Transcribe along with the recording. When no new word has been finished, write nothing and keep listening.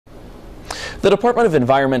The Department of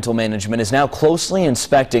Environmental Management is now closely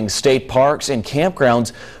inspecting state parks and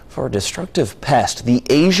campgrounds for a destructive pest. The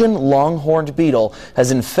Asian Longhorned Beetle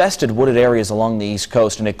has infested wooded areas along the East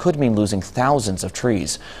Coast, and it could mean losing thousands of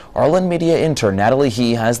trees. Rhode Media intern Natalie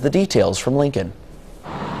has the details from Lincoln.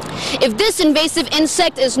 If this invasive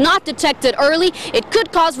insect is not detected early, it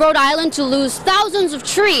could cause Rhode Island to lose thousands of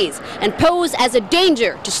trees and pose as a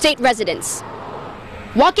danger to state residents.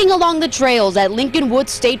 Walking along the trails at Lincoln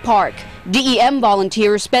Woods State Park, DEM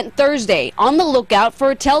volunteers spent Thursday on the lookout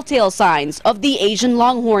for telltale signs of the Asian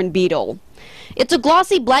Longhorned Beetle. It's a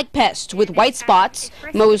glossy black pest with white spots,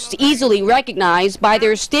 most easily recognized by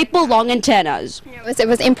their staple long antennas. It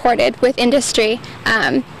was imported with industry,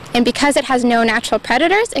 and because it has no natural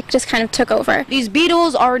predators, it just kind of took over. These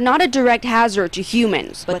beetles are not a direct hazard to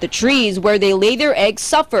humans, but the trees where they lay their eggs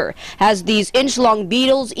suffer as these inch-long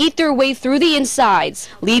beetles eat their way through the insides,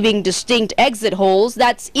 leaving distinct exit holes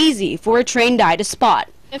that's easy for a trained eye to spot.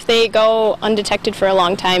 If they go undetected for a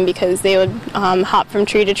long time, because they would hop from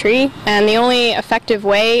tree to tree, and the only effective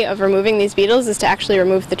way of removing these beetles is to actually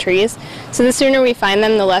remove the trees. So the sooner we find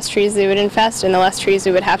them, the less trees they would infest and the less trees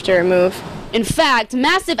we would have to remove. In fact,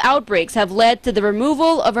 massive outbreaks have led to the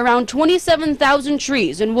removal of around 27,000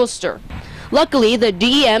 trees in Worcester. Luckily, the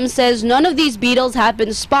DEM says none of these beetles have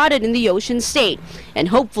been spotted in the Ocean State, and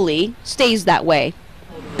hopefully stays that way.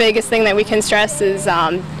 Biggest thing that we can stress is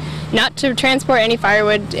not to transport any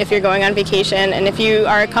firewood if you're going on vacation, and if you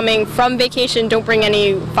are coming from vacation, don't bring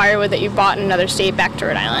any firewood that you bought in another state back to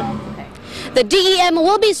Rhode Island. The DEM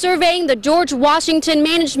will be surveying the George Washington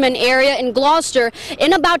Management area in Gloucester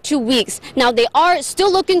in about 2 weeks. Now, they are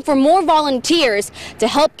still looking for more volunteers to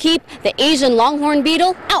help keep the Asian Longhorned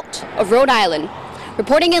Beetle out of Rhode Island.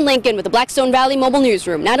 Reporting in Lincoln with the Blackstone Valley Mobile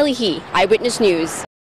Newsroom, Natalie, Eyewitness News.